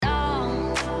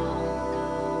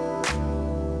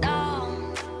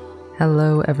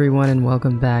Hello, everyone, and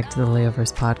welcome back to the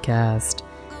Layovers podcast.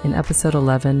 In episode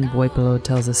 11, Boipelo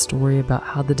tells a story about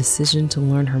how the decision to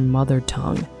learn her mother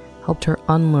tongue helped her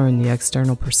unlearn the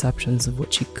external perceptions of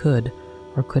what she could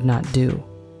or could not do.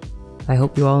 I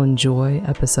hope you all enjoy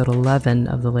episode 11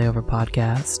 of the Layover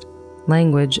podcast,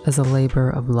 Language as a Labor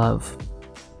of Love.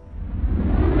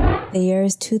 The year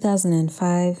is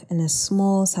 2005 in a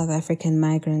small South African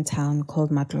migrant town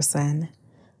called Matlosane,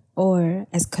 or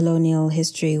as colonial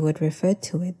history would refer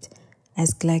to it,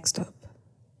 as Klerksdorp.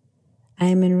 I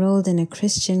am enrolled in a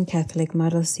Christian Catholic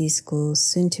Model C school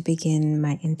soon to begin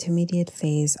my intermediate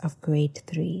phase of grade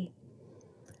 3.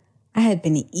 I had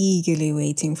been eagerly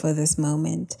waiting for this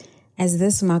moment, as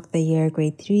this marked the year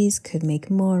grade 3s could make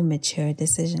more mature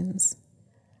decisions.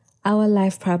 Our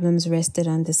life problems rested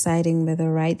on deciding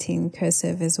whether writing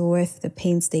cursive is worth the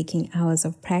painstaking hours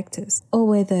of practice, or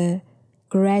whether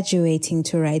graduating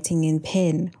to writing in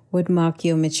pen would mark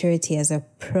your maturity as a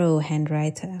pro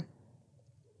handwriter.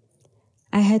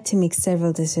 I had to make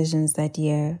several decisions that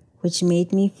year, which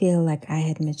made me feel like I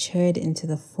had matured into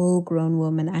the full-grown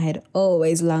woman I had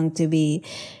always longed to be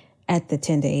at the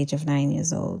tender age of 9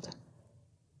 years old.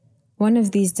 One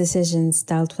of these decisions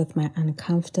dealt with my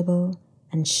uncomfortable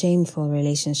and shameful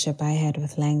relationship I had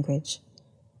with language.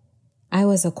 I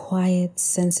was a quiet,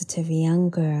 sensitive young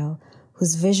girl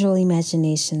whose visual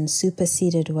imagination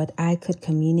superseded what I could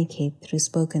communicate through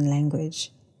spoken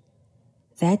language.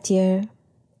 That year,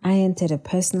 I entered a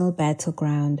personal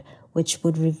battleground which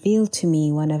would reveal to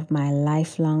me one of my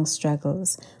lifelong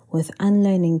struggles with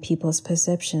unlearning people's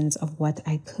perceptions of what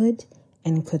I could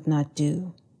and could not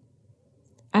do.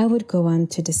 I would go on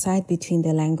to decide between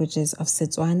the languages of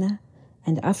Setswana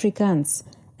and Afrikaans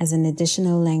as an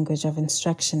additional language of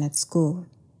instruction at school.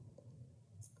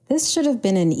 This should have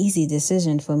been an easy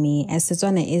decision for me, as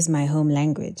Setswana is my home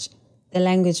language, the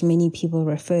language many people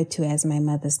refer to as my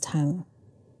mother's tongue.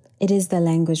 It is the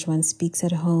language one speaks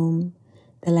at home,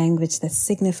 the language that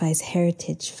signifies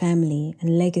heritage, family,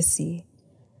 and legacy.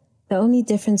 The only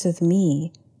difference with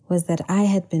me was that I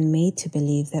had been made to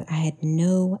believe that I had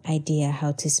no idea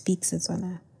how to speak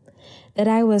Setswana, that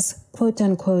I was,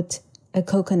 quote-unquote, a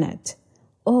coconut,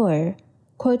 or,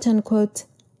 quote-unquote,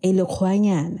 a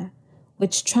lekgwanyana,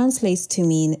 which translates to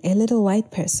mean a little white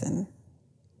person.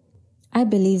 I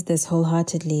believed this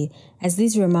wholeheartedly, as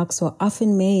these remarks were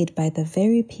often made by the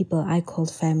very people I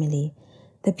called family,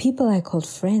 the people I called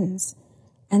friends,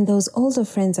 and those older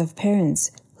friends of parents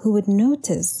who would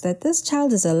notice that this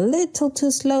child is a little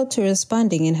too slow to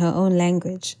responding in her own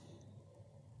language.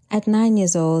 At 9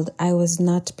 years old, I was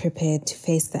not prepared to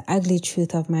face the ugly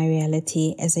truth of my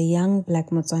reality as a young Black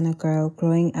Motswana girl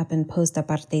growing up in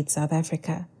post-apartheid South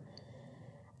Africa.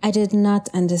 I did not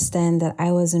understand that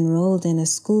I was enrolled in a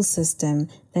school system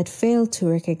that failed to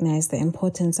recognize the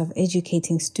importance of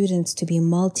educating students to be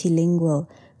multilingual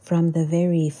from the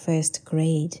very first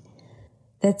grade.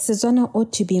 That Setswana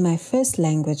ought to be my first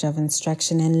language of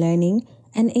instruction and learning,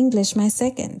 and English my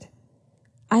second.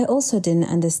 I also didn't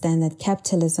understand that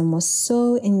capitalism was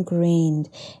so ingrained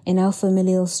in our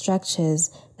familial structures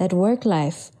that work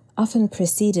life often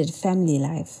preceded family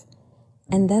life.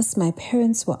 And thus my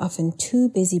parents were often too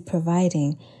busy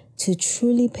providing to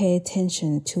truly pay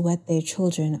attention to what their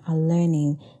children are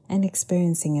learning and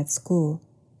experiencing at school.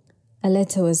 A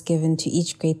letter was given to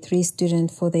each grade 3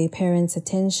 student for their parents'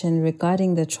 attention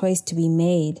regarding the choice to be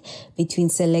made between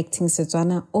selecting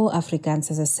Setswana or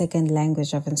Afrikaans as a second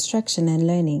language of instruction and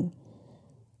learning.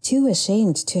 Too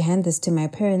ashamed to hand this to my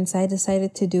parents, I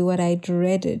decided to do what I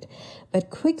dreaded, but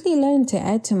quickly learned to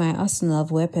add to my arsenal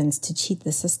of weapons to cheat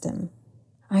the system.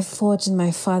 I forged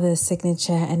my father's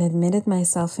signature and admitted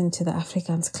myself into the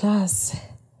Afrikaans class.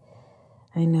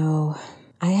 I know,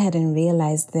 I hadn't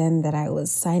realized then that I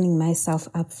was signing myself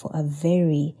up for a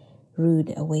very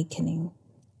rude awakening.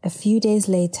 A few days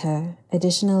later,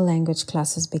 additional language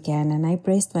classes began, and I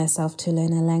braced myself to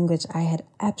learn a language I had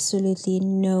absolutely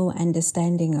no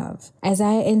understanding of. As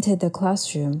I entered the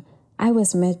classroom, I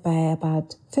was met by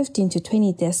about 15 to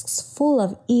 20 desks full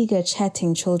of eager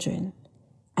chatting children.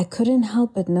 I couldn't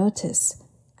help but notice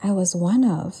I was one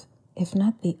of, if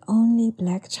not the only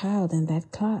Black child in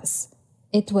that class.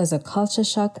 It was a culture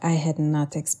shock I had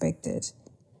not expected.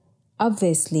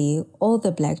 Obviously, all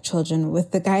the Black children,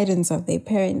 with the guidance of their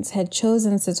parents, had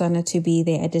chosen Setswana to be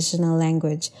their additional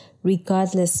language,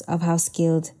 regardless of how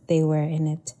skilled they were in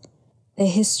it. The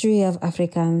history of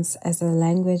Afrikaans as a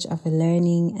language of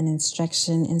learning and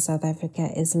instruction in South Africa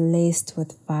is laced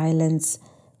with violence,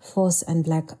 force, and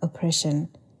Black oppression.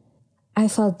 I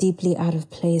felt deeply out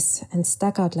of place and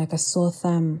stuck out like a sore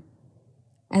thumb.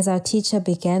 As our teacher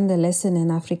began the lesson in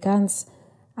Afrikaans,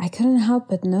 I couldn't help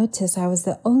but notice I was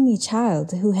the only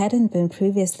child who hadn't been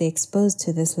previously exposed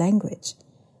to this language.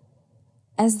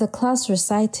 As the class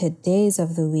recited days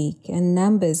of the week and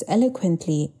numbers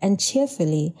eloquently and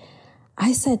cheerfully,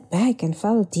 I sat back and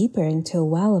fell deeper into a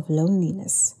well of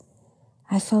loneliness.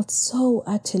 I felt so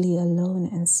utterly alone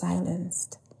and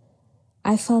silenced.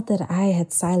 I felt that I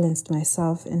had silenced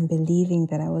myself in believing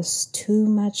that I was too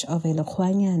much of a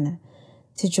Lekgoanyana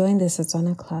to join the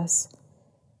Setswana class,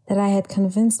 that I had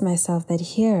convinced myself that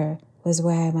here was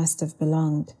where I must have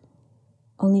belonged,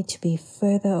 only to be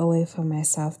further away from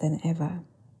myself than ever.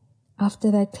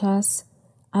 After that class,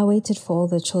 I waited for all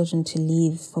the children to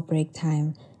leave for break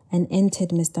time and entered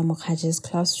Mr. Mokhaji's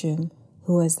classroom,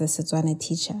 who was the Setswana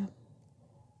teacher.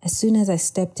 As soon as I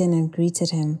stepped in and greeted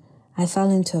him, I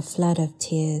fell into a flood of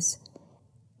tears.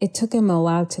 It took him a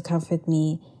while to comfort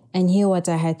me and hear what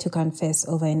I had to confess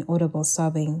over inaudible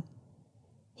sobbing.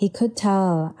 He could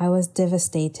tell I was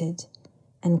devastated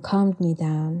and calmed me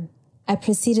down. I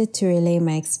proceeded to relay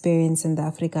my experience in the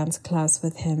Afrikaans class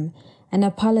with him and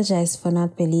apologized for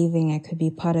not believing I could be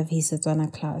part of his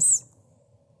Setswana class.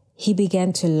 He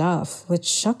began to laugh, which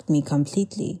shocked me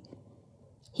completely.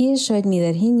 He assured me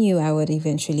that he knew I would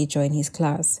eventually join his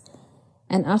class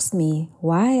and asked me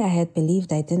why I had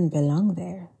believed I didn't belong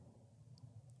there.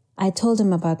 I told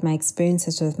him about my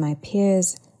experiences with my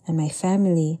peers and my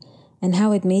family and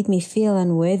how it made me feel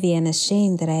unworthy and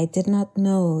ashamed that I did not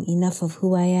know enough of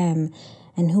who I am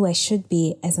and who I should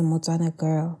be as a Motswana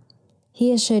girl.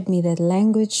 He assured me that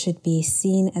language should be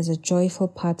seen as a joyful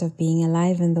part of being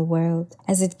alive in the world,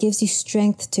 as it gives you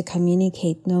strength to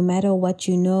communicate no matter what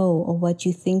you know or what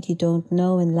you think you don't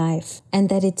know in life, and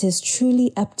that it is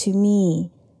truly up to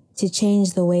me to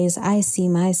change the ways I see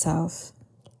myself.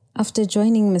 After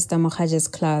joining Mr. Mokhaji's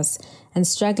class and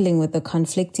struggling with the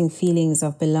conflicting feelings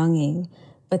of belonging,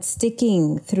 but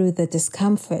sticking through the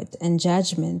discomfort and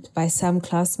judgment by some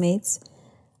classmates,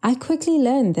 I quickly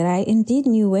learned that I indeed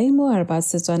knew way more about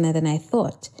Setswana than I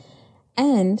thought,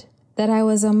 and that I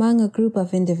was among a group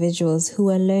of individuals who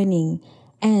were learning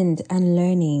and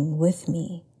unlearning with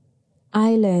me.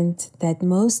 I learned that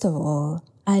most of all,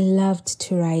 I loved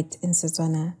to write in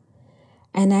Setswana,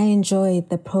 and I enjoyed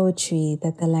the poetry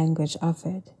that the language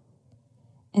offered.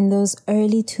 In those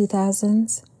early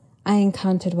 2000s, I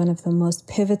encountered one of the most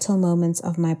pivotal moments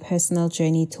of my personal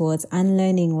journey towards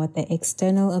unlearning what the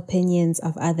external opinions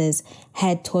of others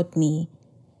had taught me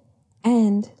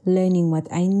and learning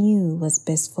what I knew was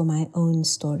best for my own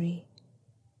story.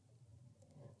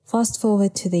 Fast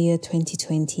forward to the year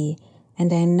 2020,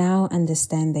 and I now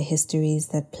understand the histories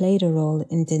that played a role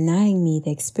in denying me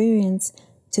the experience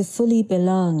to fully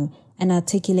belong and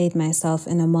articulate myself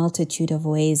in a multitude of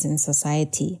ways in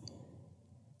society.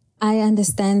 I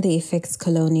understand the effects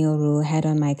colonial rule had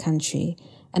on my country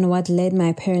and what led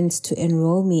my parents to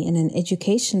enroll me in an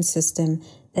education system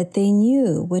that they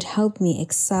knew would help me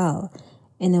excel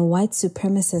in a white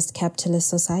supremacist capitalist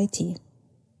society.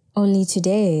 Only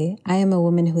today, I am a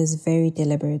woman who is very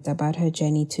deliberate about her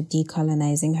journey to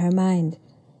decolonizing her mind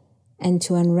and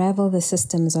to unravel the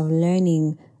systems of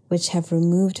learning which have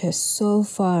removed her so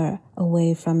far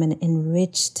away from an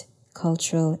enriched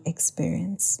cultural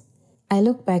experience. I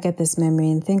look back at this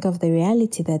memory and think of the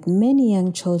reality that many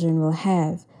young children will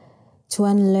have to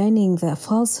unlearning the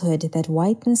falsehood that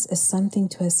whiteness is something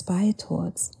to aspire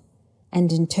towards,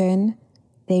 and in turn,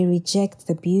 they reject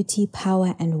the beauty,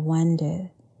 power, and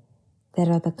wonder that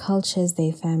are the cultures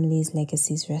their families'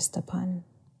 legacies rest upon.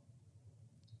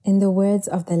 In the words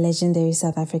of the legendary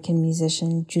South African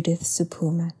musician Judith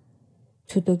Supuma,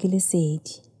 "Thuto ke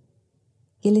lesedi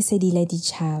la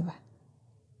ditjhaba.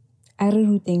 A re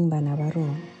ruteng bana ba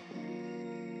rona."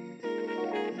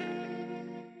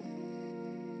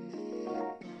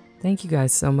 Thank you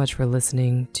guys so much for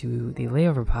listening to the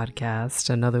Layover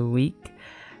Podcast another week.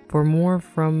 For more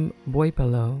from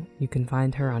Boipelo, you can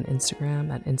find her on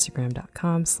Instagram at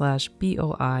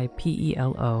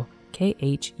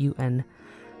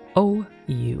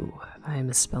instagram.com/BOIPELOKHUNOU. I am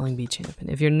a spelling bee champion.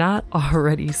 If you're not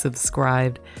already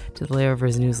subscribed to the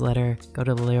Layovers newsletter, go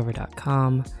to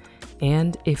thelayover.com.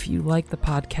 And if you like the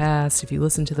podcast, if you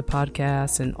listen to the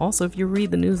podcast, and also if you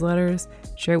read the newsletters,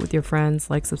 share it with your friends,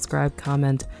 like, subscribe,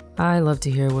 comment. I love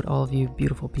to hear what all of you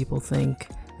beautiful people think,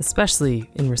 especially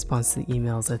in response to the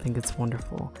emails. I think it's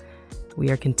wonderful.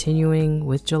 We are continuing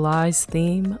with July's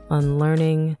theme,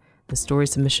 unlearning. The story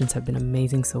submissions have been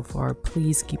amazing so far.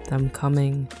 Please keep them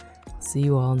coming. I'll see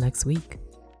you all next week.